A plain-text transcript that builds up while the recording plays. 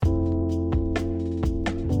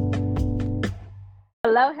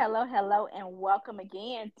Hello, hello, hello, and welcome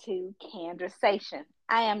again to Conversation.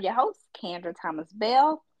 I am your host, Candra Thomas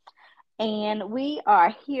Bell, and we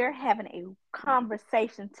are here having a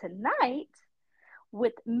conversation tonight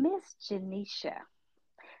with Miss Johnesha.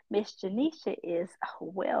 Miss Johnesha is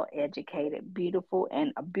well educated, beautiful,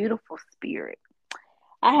 and a beautiful spirit.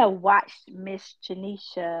 I have watched Miss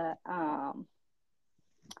Johnesha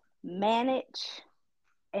manage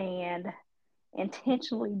and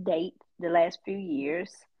intentionally date the last few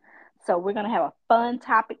years. So, we're going to have a fun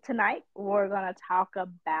topic tonight. We're going to talk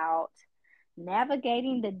about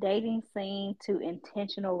navigating the dating scene to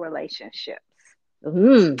intentional relationships.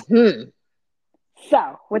 Hmm.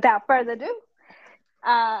 So, without further ado,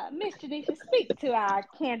 Miss Janisha, speak to our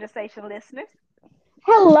conversation listeners.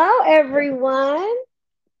 Hello, everyone.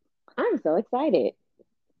 I'm so excited.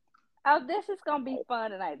 Oh, this is going to be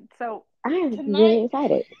fun tonight. So, I am tonight, really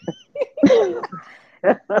excited.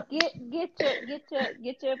 get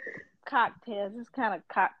your cocktails. It's kind of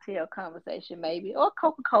cocktail conversation, maybe, or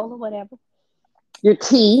Coca Cola, whatever. Your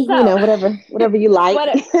tea, So, whatever you like.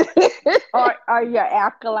 what or your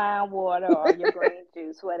alkaline water or your green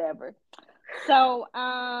juice, whatever. So,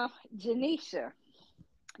 Janisha,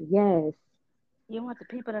 Yes. you want the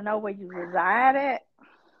people to know where you reside at?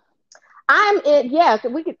 I'm in, yeah,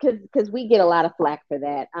 because we get a lot of flack for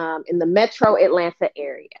that. In the metro Atlanta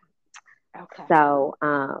area. Okay. So,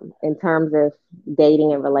 in terms of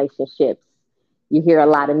dating and relationships, you hear a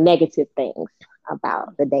lot of negative things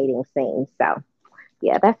about the dating scene. So,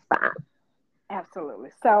 yeah, that's fine.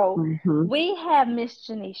 Absolutely. So Hmm. we have Miss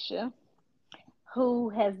Janisha, who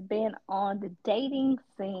has been on the dating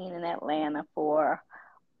scene in Atlanta for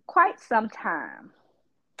quite some time.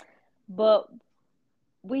 But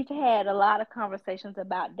we've had a lot of conversations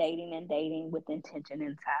about dating and dating with intention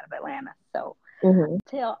inside of Atlanta. So Hmm.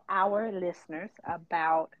 tell our listeners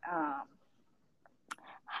about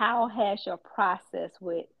how has your process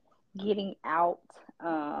with getting out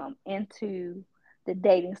into the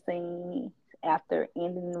dating scene after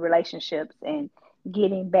ending relationships and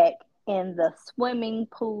getting back in the swimming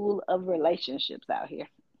pool of relationships out here?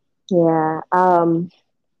 Yeah.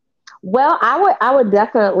 Well, I would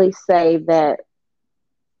definitely say that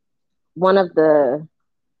one of the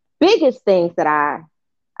biggest things that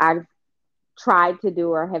I've tried to do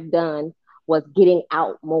or have done was getting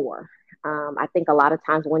out more. I think a lot of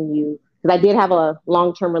times because I did have a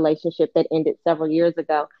long term relationship that ended several years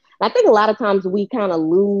ago. And I think a lot of times we kind of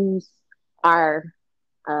lose our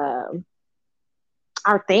uh,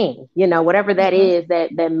 our thing, whatever that Mm-hmm. is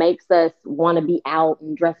that makes us want to be out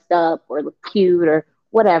and dressed up or look cute or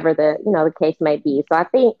whatever the case may be. So I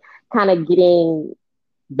think kind of getting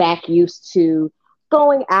back used to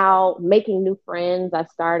going out, making new friends. I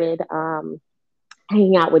started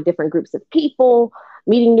hanging out with different groups of people,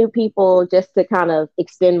 meeting new people just to kind of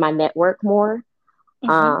extend my network more.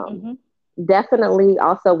 Mm-hmm. Um, Mm-hmm. Definitely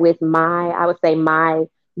also with I would say my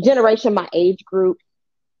generation, my age group,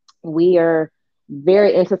 we are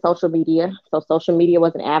very into social media. So social media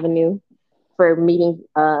was an avenue for meeting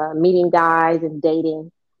guys and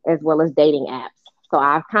dating as well as dating apps. So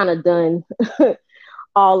I've kind of done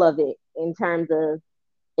all of it in terms of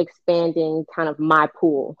expanding kind of my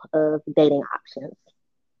pool of dating options.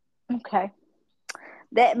 Okay.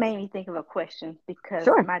 That made me think of a question because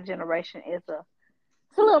Sure. my generation is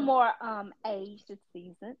it's a little more aged and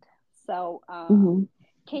seasoned. So Hmm.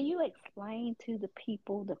 can you explain to the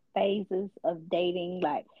people the phases of dating,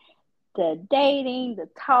 like the dating, the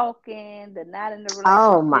talking, the not in the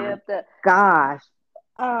Oh my relationship, the gosh.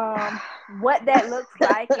 what that looks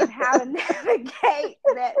like and how to navigate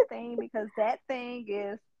that thing, because that thing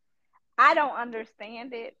is, I don't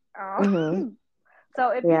understand it. Hmm. So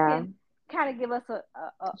if you Yeah. can kind of give us a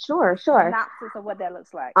Sure. Sure. synopsis of what that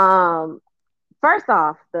looks like. Um, First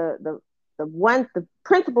off, the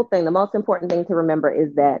principal thing, the most important thing to remember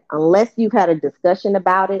is that unless you've had a discussion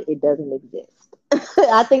about it, it doesn't exist.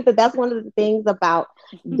 I think that that's one of the things about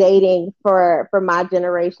dating for my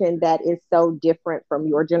generation that is so different from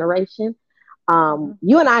your generation. Hmm.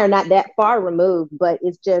 You and I are not that far removed, but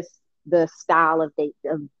it's just the style of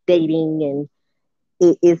dating, and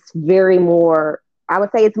it's very more. I would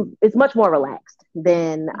say it's much more relaxed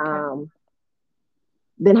Okay.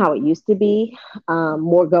 than how it used to be.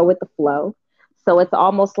 More go with the flow. So it's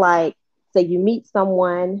almost like, say you meet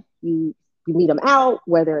someone, you meet them out,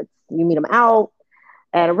 whether it's you meet them out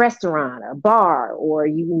at a restaurant, a bar, or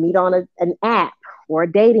you meet on an app or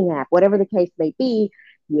a dating app, whatever the case may be.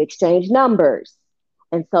 You exchange numbers,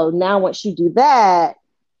 and so now once you do that,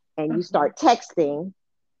 and you Hmm. start texting,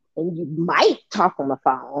 and you might talk on the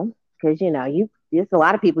phone because you there's a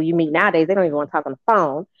lot of people you meet nowadays, they don't even want to talk on the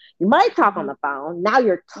phone. You might talk on Mm-hmm. the phone. Now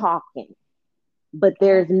you're talking, but Right.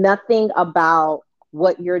 there's nothing about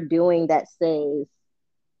what you're doing that says,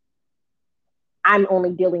 I'm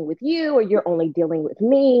only dealing with you or you're only dealing with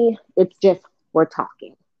me. It's just we're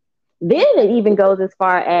talking. Then Okay. it even goes as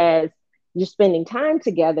far as you're spending time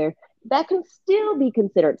together. That can still be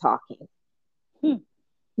considered talking. Hmm.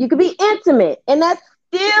 You could be intimate, and that's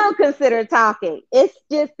still considered talking. It's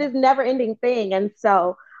just this never ending thing. And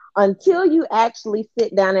so, until you actually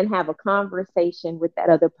sit down and have a conversation with that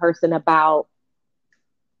other person about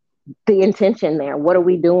the intention there, what are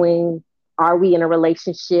we doing? Are we in a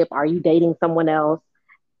relationship? Are you dating someone else?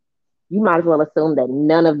 You might as well assume that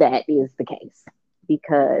none of that is the case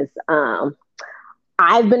because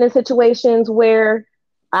I've been in situations where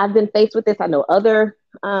I've been faced with this. I know other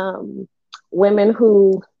women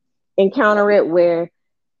who encounter it where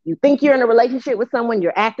you think you're in a relationship with someone,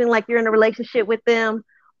 you're acting like you're in a relationship with them,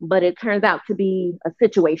 but it turns out to be a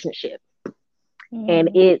situationship. And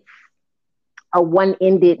Mm-hmm. it's a one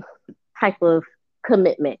ended type of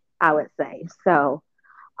commitment, I would say. So,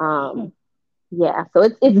 Hmm. um, yeah, so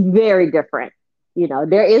it's very different.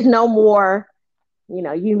 There is no more,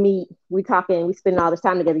 you meet, we talking, we spend all this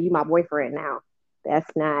time together, you my boyfriend now. That's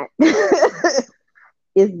not,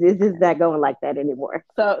 it's just not going like that anymore.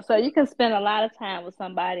 So you can spend a lot of time with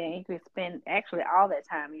somebody, and you can spend actually all that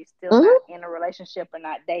time. You're still not Mm-hmm. in a relationship or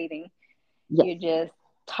not dating. Yes. You're just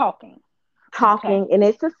talking. Okay. Talking, and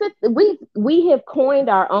it's we have coined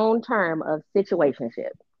our own term of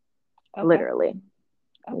situationship, Okay. literally.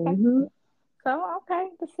 Okay. Hmm. So okay,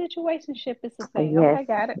 the situationship is the thing. Yes, Okay,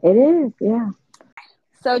 got it. it is. Yeah.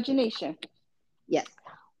 So Janisha, Yes.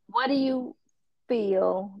 what do you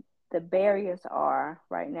feel the barriers are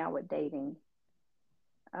right now with dating?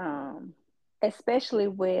 Um, especially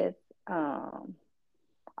with um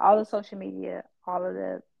all the social media, all of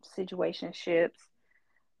the situationships,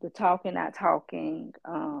 the talking, not talking,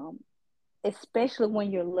 especially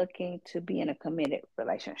when you're looking to be in a committed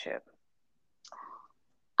relationship.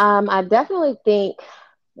 I definitely think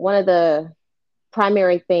one of the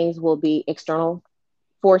primary things will be external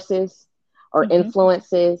forces or Mm-hmm.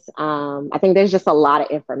 influences. I think there's just a lot of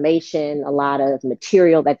information, a lot of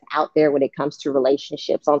material that's out there when it comes to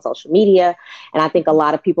relationships on social media. And I think a Mm-hmm.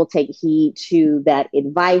 lot of people take heed to that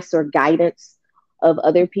advice or guidance of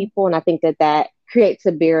other Mm-hmm. people. And I think that creates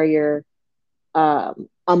a barrier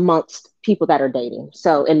amongst people that are dating.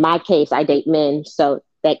 So in my case, I date men. So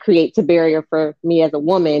that creates a barrier for me as a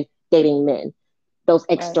woman dating men, those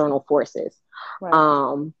Right. external forces. Right.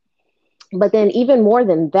 Um, but then even more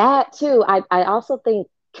than that too, I also think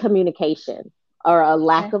communication or a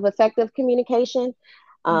lack Okay. of effective communication.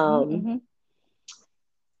 Mm-hmm. Um, Mm-hmm.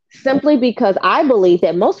 Simply because I believe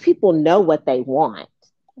that most people know what they want,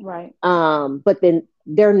 Right. but then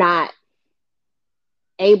they're not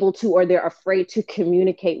able to, or they're afraid to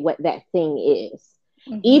communicate what that thing is.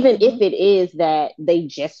 Mm-hmm. Even Mm-hmm. if it is that they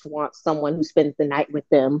just want someone who spends the night with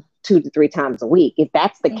them 2 to 3 times a week. If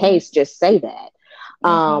that's the Mm-hmm. case, just say that.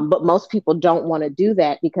 Mm-hmm. But most people don't want to do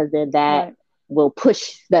that because then that Right. will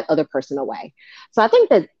push that other person away. So I think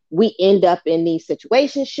that we end up in these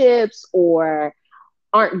situationships or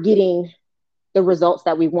aren't getting the results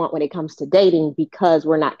that we want when it comes to dating because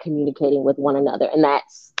we're not communicating with one another. And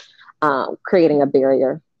that's creating a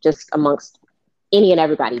barrier just amongst any and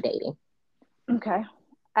everybody dating. Okay.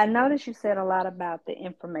 I noticed you said a lot about the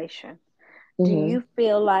information. Do Mm-hmm. you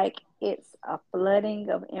feel like it's a flooding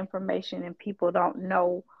of information and people don't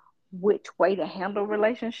know which way to handle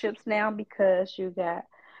relationships now because you got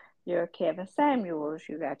your Kevin Samuels,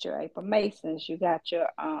 you got your April Masons, you got your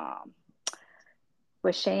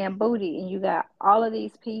with Shan Booty, and you got all of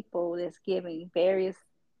these people that's giving various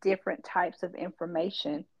different types of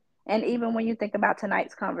information. And even when you think about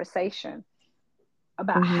tonight's conversation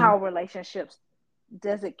about Mm-hmm. how relationships,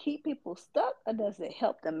 does it keep people stuck or does it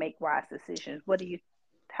help them make wise decisions?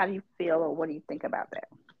 How do you feel or what do you think about that?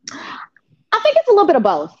 I think it's a little bit of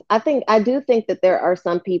both. I do think that there are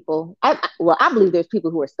some people. Well, I believe there's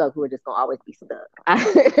people who are stuck who are just gonna always be stuck.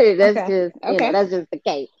 That's Okay. just Okay. that's just the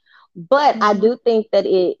case. But I Mhm. do think that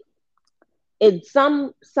in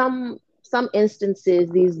some instances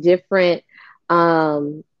these different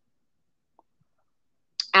um,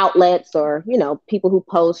 outlets or people who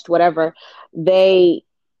post whatever they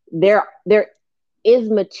there is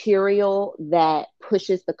material that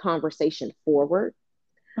pushes the conversation forward,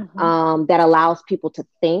 Mhm. that allows people to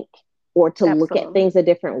think or to look at Absolutely. things a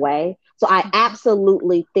different way. So I Mhm.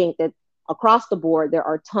 absolutely think that across the board, there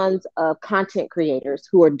are tons of content creators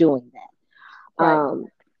who are doing that. Right.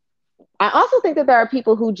 I also think that there are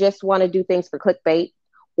people who just want to do things for clickbait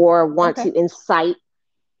or want Okay. to incite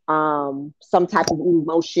some type of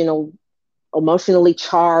emotionally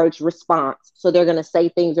charged response. So they're going to say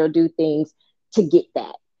things or do things to get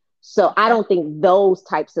that. So I Okay. don't think those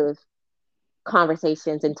types of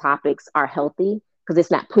conversations and topics are healthy because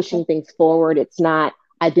it's not Okay. pushing things forward. It's not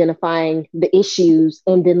identifying the issues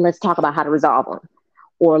and then let's talk about how to resolve them.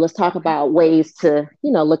 Or let's talk Okay. about ways to,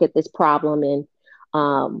 look at this problem and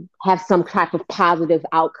have some type of positive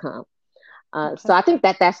outcome. So Okay. I think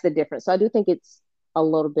that that's the difference. So I do think it's a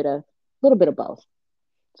little bit of both.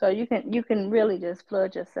 So you can really just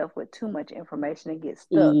flood yourself with too much information and get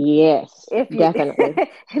stuck Yes, if you definitely.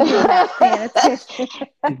 if you're not paying attention.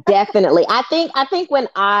 Definitely. I think when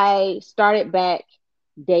I started back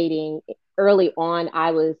dating early on,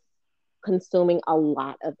 I was consuming a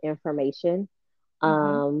lot of information. Mhm.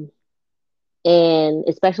 Um, and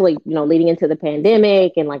especially, leading into the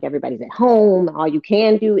pandemic and like everybody's at home, all you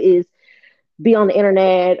can do is be on the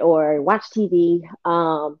internet or watch TV.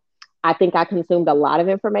 I think I consumed a lot of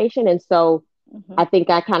information. And so Mhm. I think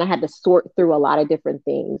I kind of had to sort through a lot of different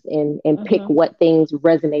things and pick Mhm. what things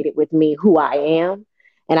resonated with me, who I am.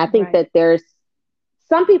 And I think Right. that there's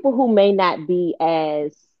some people who may not be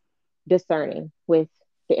as discerning with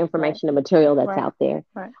the Right. information and material that's Right. out there.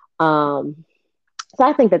 Right. Um, so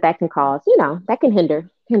I think that that can cause, that can hinder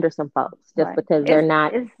some folks just Right. because they're It's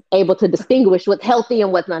not it's able to distinguish what's healthy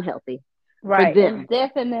and what's unhealthy for right. It's them.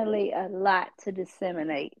 definitely a lot to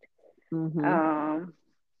disseminate. Mm-hmm. Um,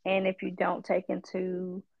 and if you don't take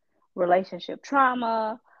into relationship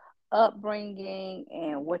trauma, upbringing,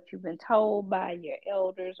 and what you've been told by your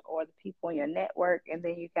elders or the people in your network, and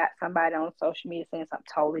then you got somebody on social media saying something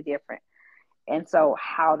totally different. And so,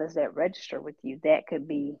 how does that register with you? That could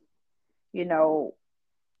be, you know,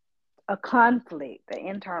 a conflict, an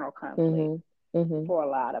internal conflict Mm-hmm. Mm-hmm. for a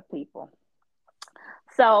lot of people.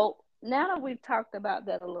 So, now that we've talked about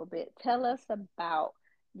that a little bit, tell us about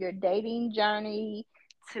your dating journey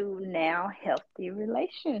to now healthy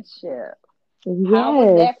relationship. How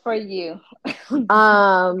was Yes. that for you?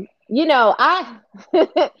 I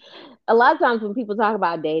a lot of times when people talk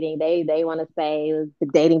about dating, they want to say the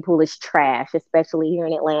dating pool is trash, especially here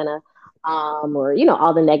in Atlanta, or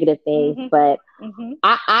all the negative things. Mhm. But Mhm.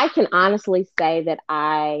 I can honestly say that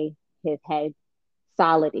I have had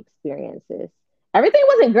solid experiences. Everything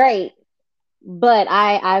wasn't great, but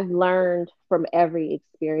I've learned from every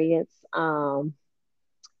experience,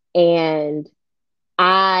 and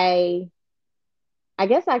I I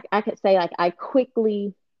guess I could say like I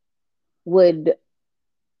quickly would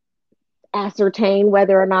ascertain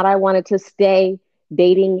whether or not I wanted to stay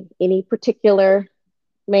dating any particular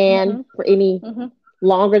man Mhm. for any Mhm.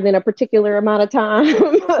 longer than a particular amount of time.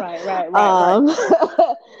 Right. Right. Right. Right.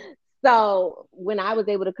 um, so when I was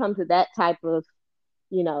able to come to that type of,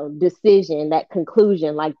 decision, that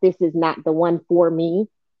conclusion, like this is not the one for me,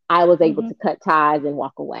 I was able Mhm. to cut ties and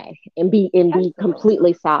walk away and be Absolutely.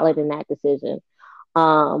 completely solid in that decision.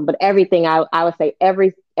 But everything I would say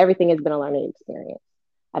everything has been a learning experience.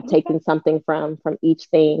 I've Okay. taken something from each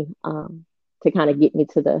thing to kind of get me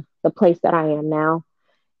to the place that I am now.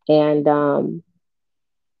 And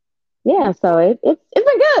yeah, so Okay. it's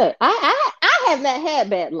been good. I have not had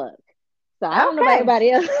bad luck. So I don't know about Okay.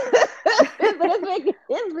 everybody else, but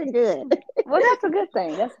it's been good. Well, that's a good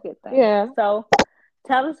thing. That's a good thing. Yeah. So,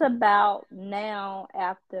 tell us about now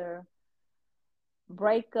after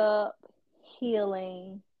breakup,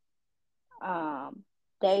 healing, um,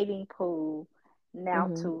 dating pool, now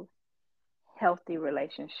Hmm. to healthy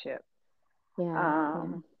relationship. Yeah. Yeah.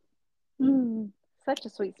 Um, mm, Such a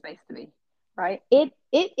sweet space to be, right?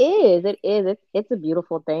 It's a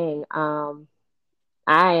beautiful thing.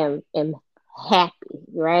 I am happy,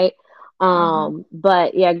 right? Mhm.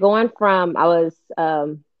 But yeah, going from I was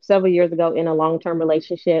several years ago in a long term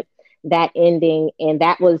relationship, that ending, and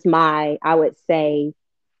that was my, I would say,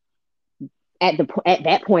 at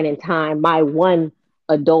that point in time, my one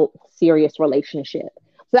adult serious relationship.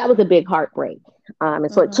 So that was a big Mhm. heartbreak,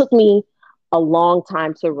 and so it Mhm. took me a long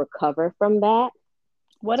time to recover from that.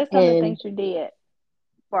 What are some of the And things you did as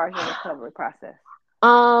far as your recovery process?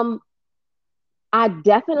 um, I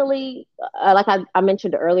definitely, like I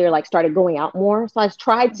mentioned earlier, like started going out more. So I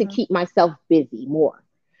tried to Mhm. keep myself busy more.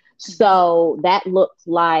 Mhm. So that looked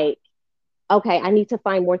like, okay, I need to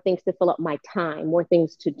find more things to fill up my time, more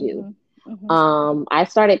things to do. Mhm. Mhm. I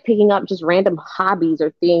started picking up just random hobbies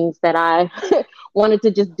or things that I wanted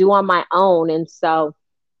to just do on my own. And so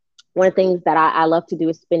one of the things that I love to do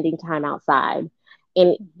is spending time outside.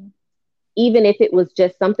 And Mhm. even if it was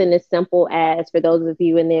just something as simple as, for those of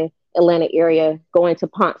you in the Atlanta area, going to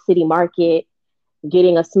Ponce City Market,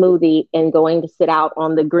 getting a smoothie and going to sit out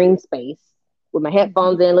on the green space with my Mhm.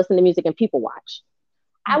 headphones in, listen to music, and people watch.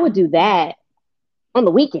 I would Mhm. do that on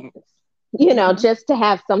the weekends, Mhm. just to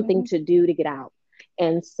have something Mhm. to do to get out.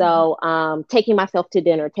 And Mhm. so, taking myself to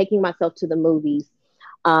dinner, taking myself to the movies.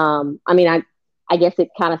 I mean, I guess it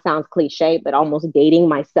kind of sounds cliche, but almost dating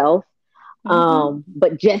myself. Mhm.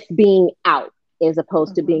 But just being out as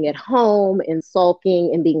opposed to Mhm. being at home and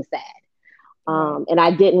sulking and being sad. Right. And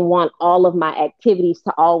I didn't want all of my activities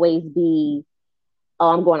to always be, oh,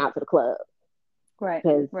 I'm going out to the club Right.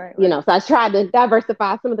 because, Right. Right. so I tried to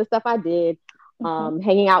diversify some of the stuff I did, Mhm.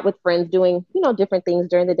 hanging out with friends, doing, different things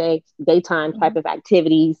during the day, daytime type Mhm. of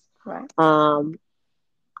activities, Right. um,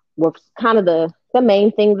 was kind of the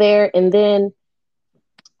main thing there. And then,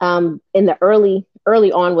 in the early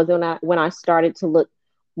on was when I started to look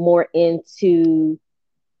more into,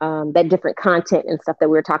 that different content and stuff that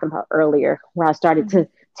we were talking about earlier, where I started Mhm. to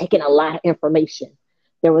take in a lot of information.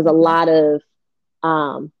 There was a Mhm. lot of,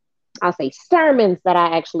 I'll say, sermons that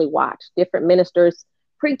I actually watched, different ministers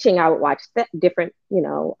preaching. I would watch different,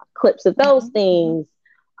 clips of those Mhm. Mhm. things.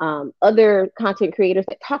 Other content creators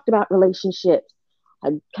that talked about relationships.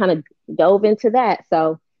 I kind of dove into that.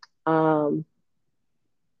 So, um,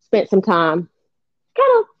 spent some time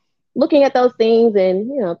kind of looking at those things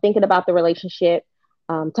and, thinking about the relationship,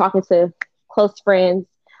 talking to close friends,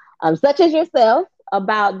 such as yourself,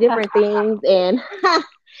 about different things, and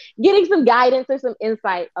getting some guidance or some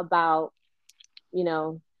insight about, you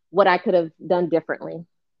know, what I could have done differently,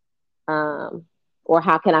 um, or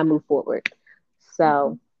how can I move forward. Mhm.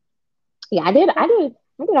 So yeah, Okay. I did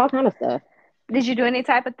all kind of stuff. Did you do any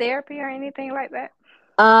type of therapy or anything like that?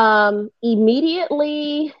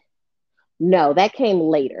 Immediately, no, that came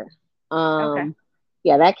later. Okay. Um,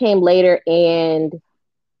 yeah, that came later, and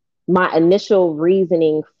my initial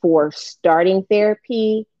reasoning for starting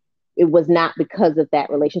therapy, it was not because of that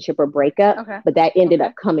relationship or breakup, Okay. but that ended Okay.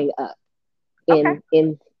 up coming up Okay.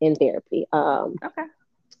 in therapy. Okay.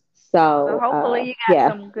 So So hopefully you got yeah.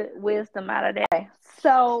 some good wisdom out of that.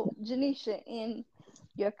 So, Janisha, in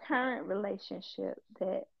your current relationship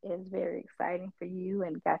that is very exciting for you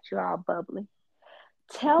and got you all bubbly,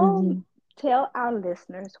 tell Mhm. tell our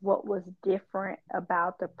listeners what was different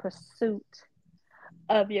about the pursuit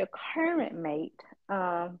of your current mate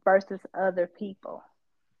versus other people.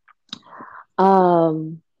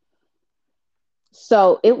 Um,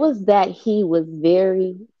 so it was that he was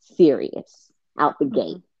very serious out the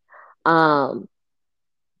gate. Hmm. Um,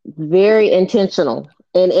 very intentional,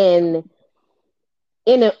 and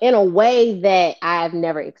in a way that I've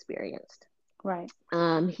never experienced. Right.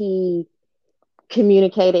 He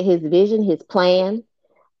communicated his vision, his plan,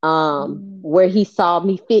 Mm. where he saw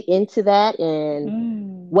me fit into that and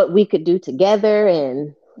Mm. what we could do together.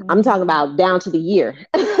 And I'm talking Hmm. about down to the year.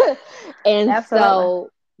 And Absolutely. so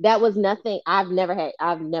that was nothing. I've never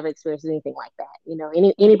experienced anything like that.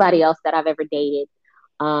 Hmm. Anybody else that I've ever dated,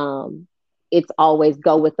 um, it's always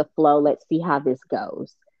go with the flow. Let's see how this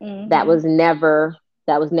goes. That Hmm. was never,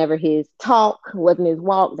 that was never his talk, wasn't his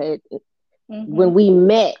walk. That Hmm. when we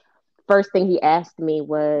met, first thing he asked me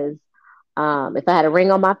was, if I had a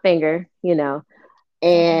ring on my finger, Hmm.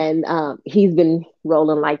 and he's been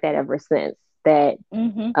rolling like that ever since. That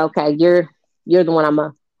Hmm. okay, you're the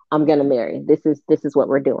one I'm gonna marry. This is what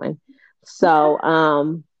we're doing. Okay.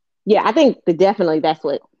 So yeah, I think that definitely that's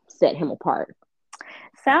what set him apart.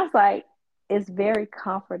 Sounds like it's very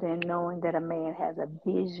comforting knowing that a man has a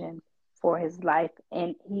vision for his life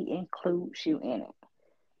and he includes you in it.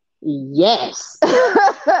 Yes.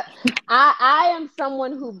 I am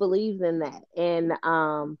someone who believes in that. And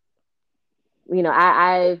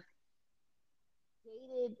I've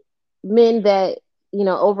dated men that,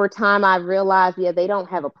 over time I've realized, yeah, they don't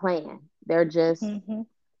have a plan. They're just, Hmm.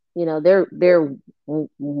 they're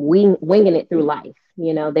winging it through life.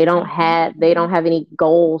 They don't Hmm. have they Hmm. don't have any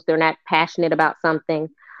goals. They're not passionate about something.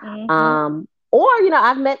 Hmm. Or,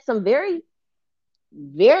 I've met some very,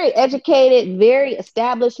 very educated, very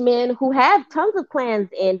established men who have tons of plans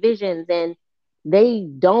and visions, and they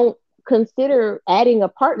don't consider adding a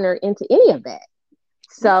partner into any of that. Okay.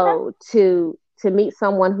 So to meet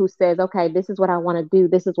someone who says, okay, this is what I want to do,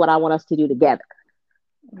 this is what I want us to do together.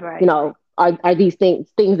 Right. Are these things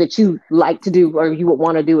that you like to do or you would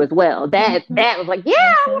want to do as well? That Hmm. that was like, yeah,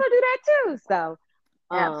 I Hmm. want to do that too. So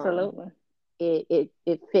Absolutely.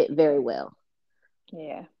 it fit very well.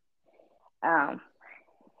 Yeah. Um,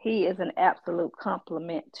 he is an absolute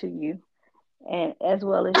compliment to you, and as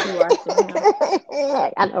well as you are to him.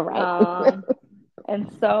 I know, right? Um,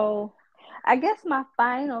 and so I guess my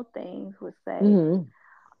final things would say Hmm.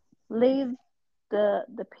 leave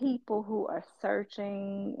the people who are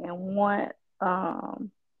searching and want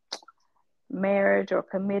um marriage or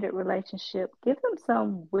committed relationship, give them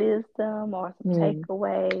some wisdom or some Mm.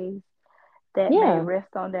 takeaways that may Yeah.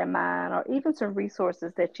 rest on their mind, or even some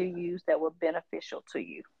resources that you use that were beneficial to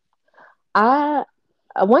you. I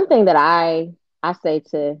One thing that I say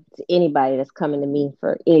to anybody that's coming to me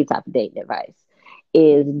for any type of dating advice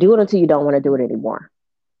is do it until you don't want to do it anymore.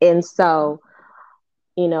 And Mm-hmm. so,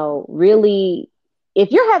 really,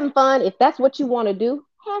 if you're having fun, if that's what you want to do,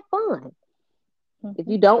 have fun. If Mm-hmm.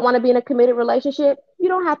 you don't want to be in a committed relationship, you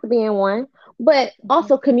don't have to be in one, but Mm-hmm.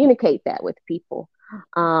 also communicate that with people.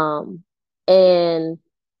 Um, and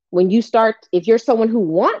when you start, if you're someone who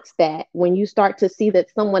wants that, when you start to see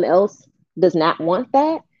that someone else does not want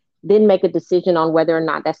that, then make a decision on whether or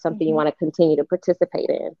not that's something you Mm-hmm. want to continue to participate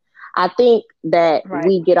in. I think that Right.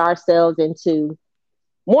 we get ourselves into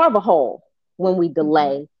more of a hole when we Mm-hmm.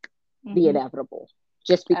 delay the Mm-hmm. inevitable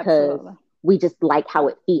just because Absolutely. we just like how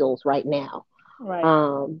it feels right now. Right.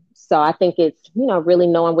 So I think it's, really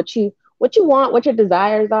knowing what you want, what your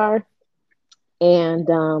desires are, and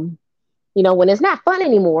when it's not fun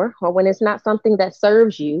anymore, or when it's not something that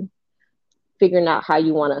serves you, figuring out how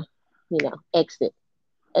you want to,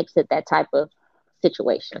 exit that type of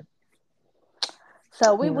situation.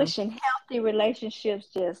 So we Yeah, wishing healthy relationships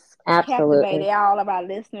just captivate absolutely. all of our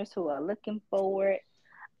listeners who are looking forward.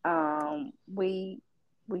 We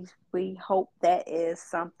we hope that is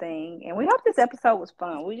something, and we hope this episode was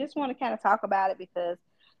fun. We just want to kind of talk about it because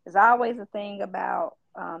there's always a thing about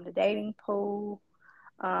the dating pool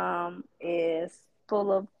is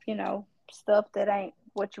full of stuff that ain't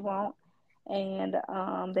what you want, and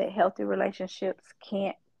that healthy relationships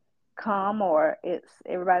can't come, or it's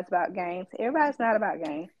everybody's about games. Everybody's not about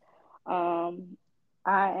games. Um,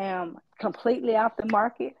 I am completely off the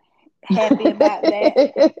market. Happy about that.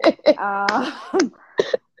 Um,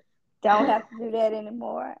 don't have to do that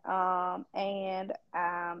anymore. And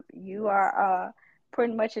you are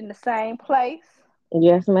pretty much in the same place.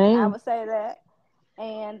 Yes, I ma'am. would say that.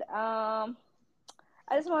 And I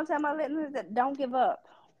just want to tell my listeners that don't give up.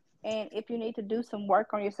 And if you need to do some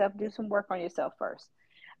work on yourself, do some work on yourself first.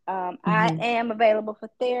 I Hmm. am available for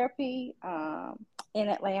therapy in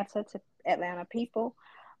Atlanta to Atlanta people.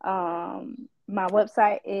 My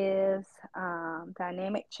website is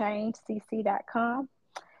dynamicchange.cc.com.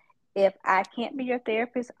 If I can't be your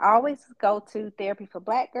therapist, always go to Therapy for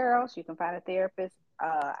Black Girls. You can find a therapist.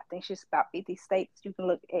 I think she's about 50 states. You can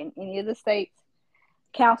look in any of the states.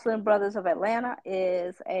 Counseling Brothers of Atlanta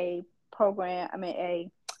is a program, a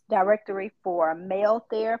directory for male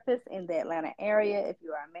therapists in the Atlanta area. If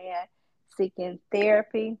you are a man seeking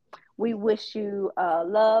therapy, we wish you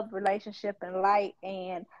love, relationship, and light.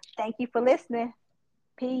 And thank you for listening.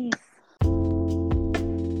 Peace.